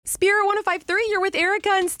Spirit 105.3, you're with Erica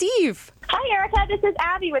and Steve. Hi, Erica. This is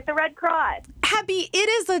Abby with the Red Cross. Abby, it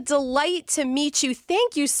is a delight to meet you.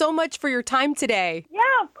 Thank you so much for your time today. Yeah,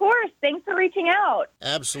 of course. Thanks for reaching out.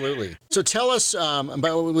 Absolutely. So tell us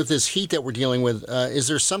about with this heat that we're dealing with, is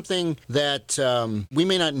there something that we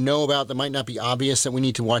may not know about that might not be obvious that we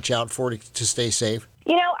need to watch out for to stay safe?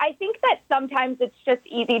 You know, I think that sometimes it's just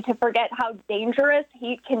easy to forget how dangerous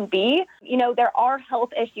heat can be. You know, there are health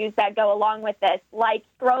issues that go along with this, like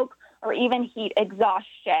stroke or even heat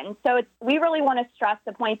exhaustion. So we really want to stress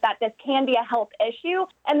the point that this can be a health issue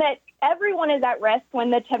and that everyone is at risk when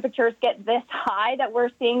the temperatures get this high that we're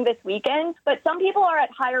seeing this weekend. But some people are at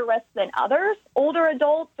higher risk than others. Older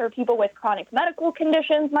adults or people with chronic medical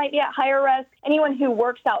conditions might be at higher risk. Anyone who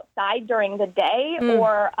works outside during the day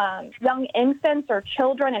or young infants or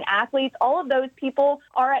children and athletes, all of those people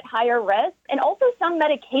are at higher risk. And also some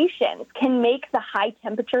medications can make the high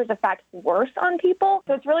temperatures effects worse on people.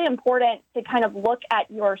 So it's really important to kind of look at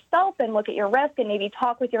yourself and look at your risk and maybe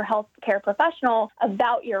talk with your healthcare professional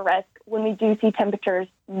about your risk when we do see temperatures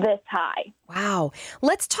this high. Wow.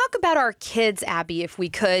 Let's talk about our kids, Abby, if we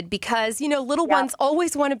could, because, little ones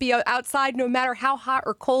always want to be outside no matter how hot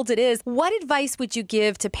or cold it is. What advice would you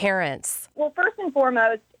give to parents? Well, first and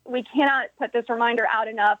foremost, we cannot put this reminder out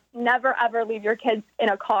enough. Never, ever leave your kids in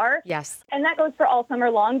a car. Yes. And that goes for all summer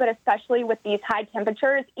long, but especially with these high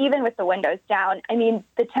temperatures, even with the windows down. I mean,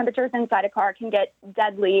 the temperatures inside a car can get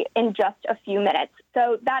deadly in just a few minutes.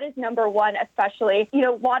 So that is number one, especially.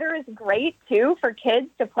 Water is great, too, for kids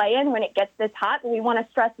to play in when it gets this hot. But we want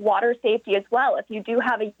to stress water safety as well. If you do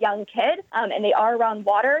have a young kid and they are around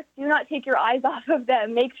water, do not take your eyes off of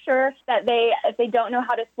them. Make sure that if they don't know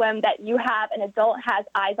how to swim, that you have an adult has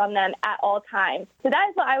eyes on them at all times. So that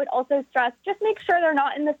is what I would also stress. Just make sure they're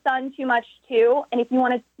not in the sun too much, too. And if you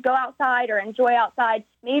want to go outside or enjoy outside,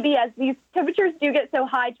 maybe as these temperatures do get so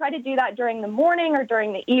high, try to do that during the morning or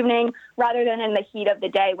during the evening rather than in the heat of the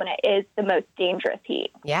day when it is the most dangerous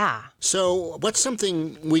heat. Yeah. So what's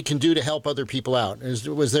something we can do to help other people out?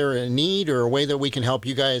 Was there a need or a way that we can help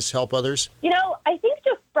you guys help others? I think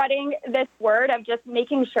just spreading this word of just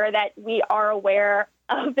making sure that we are aware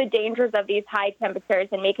of the dangers of these high temperatures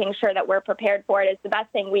and making sure that we're prepared for it is the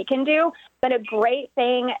best thing we can do. But a great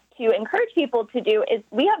thing to encourage people to do is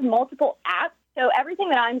we have multiple apps. So everything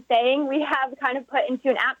that I'm saying, we have kind of put into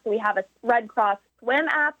an app. So we have a Red Cross Swim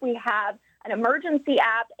app, we have an emergency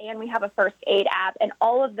app, and we have a first aid app. And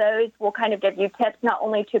all of those will kind of give you tips not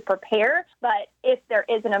only to prepare, but if there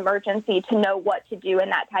is an emergency to know what to do in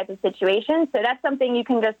that type of situation. So that's something you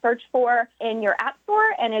can just search for in your app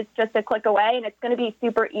store, and it's just a click away. And it's going to be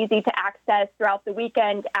super easy to access throughout the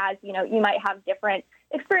weekend as, you might have different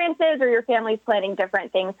experiences or your family's planning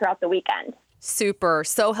different things throughout the weekend. Super.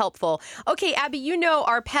 So helpful. Okay, Abby,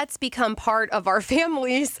 our pets become part of our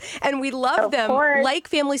families and we love them like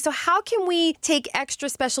family. So how can we take extra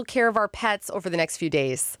special care of our pets over the next few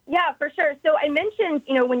days? Yeah, for sure. So I mentioned,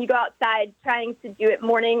 when you go outside trying to do it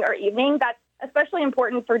morning or evening, that's especially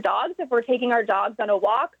important for dogs. If we're taking our dogs on a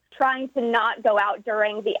walk, trying to not go out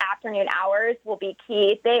during the afternoon hours will be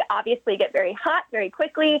key. They obviously get very hot very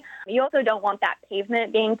quickly. You also don't want that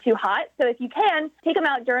pavement being too hot. So if you can, take them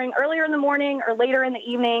out earlier in the morning or later in the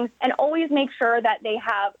evening, and always make sure that they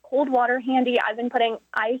have cold water handy. I've been putting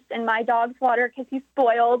ice in my dog's water because he's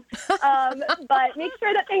spoiled. But make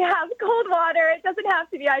sure that they have cold water. It doesn't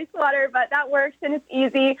have to be ice water, but that works and it's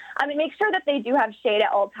easy. And make sure that they do have shade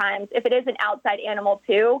at all times. If it is an outside animal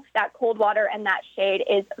too, that cold water and that shade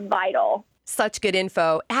is vital. Such good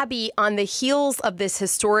info. Abby, on the heels of this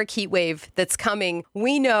historic heat wave that's coming,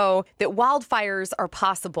 we know that wildfires are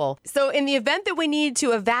possible. So in the event that we need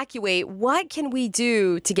to evacuate, what can we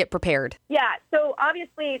do to get prepared? Yeah, so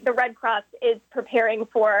obviously the Red Cross is preparing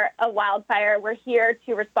for a wildfire. We're here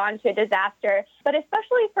to respond to a disaster. But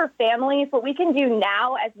especially for families, what we can do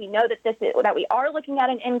now, as we know that we are looking at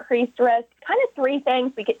an increased risk, kind of three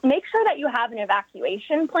things. We can make sure that you have an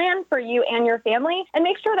evacuation plan for you and your family, and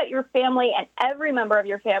make sure that your family and every member of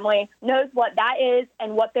your family knows what that is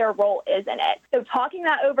and what their role is in it. So talking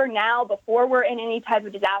that over now before we're in any type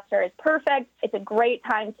of disaster is perfect. It's a great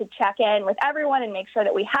time to check in with everyone and make sure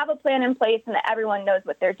that we have a plan in place and that everyone knows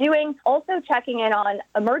what they're doing. Also checking in on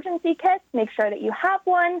emergency kits. Make sure that you have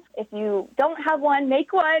one. If you don't have one,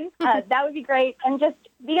 make one. That would be great. And just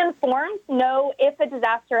be informed. Know if a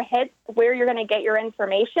disaster hits where you're going to get your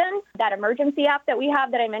information. That emergency app that we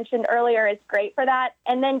have that I mentioned earlier is great for that.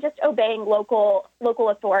 And then just obeying local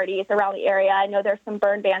authorities around the area. I know there's some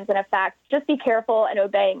burn bans in effect. Just be careful and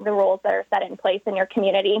obeying the rules that are set in place in your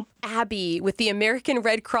community. Abby, with the American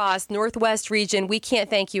Red Cross Northwest region, we can't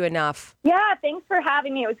thank you enough. Yeah, thanks for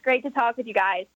having me. It was great to talk with you guys.